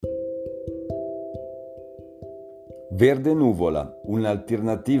Verde Nuvola,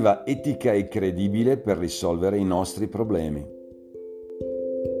 un'alternativa etica e credibile per risolvere i nostri problemi.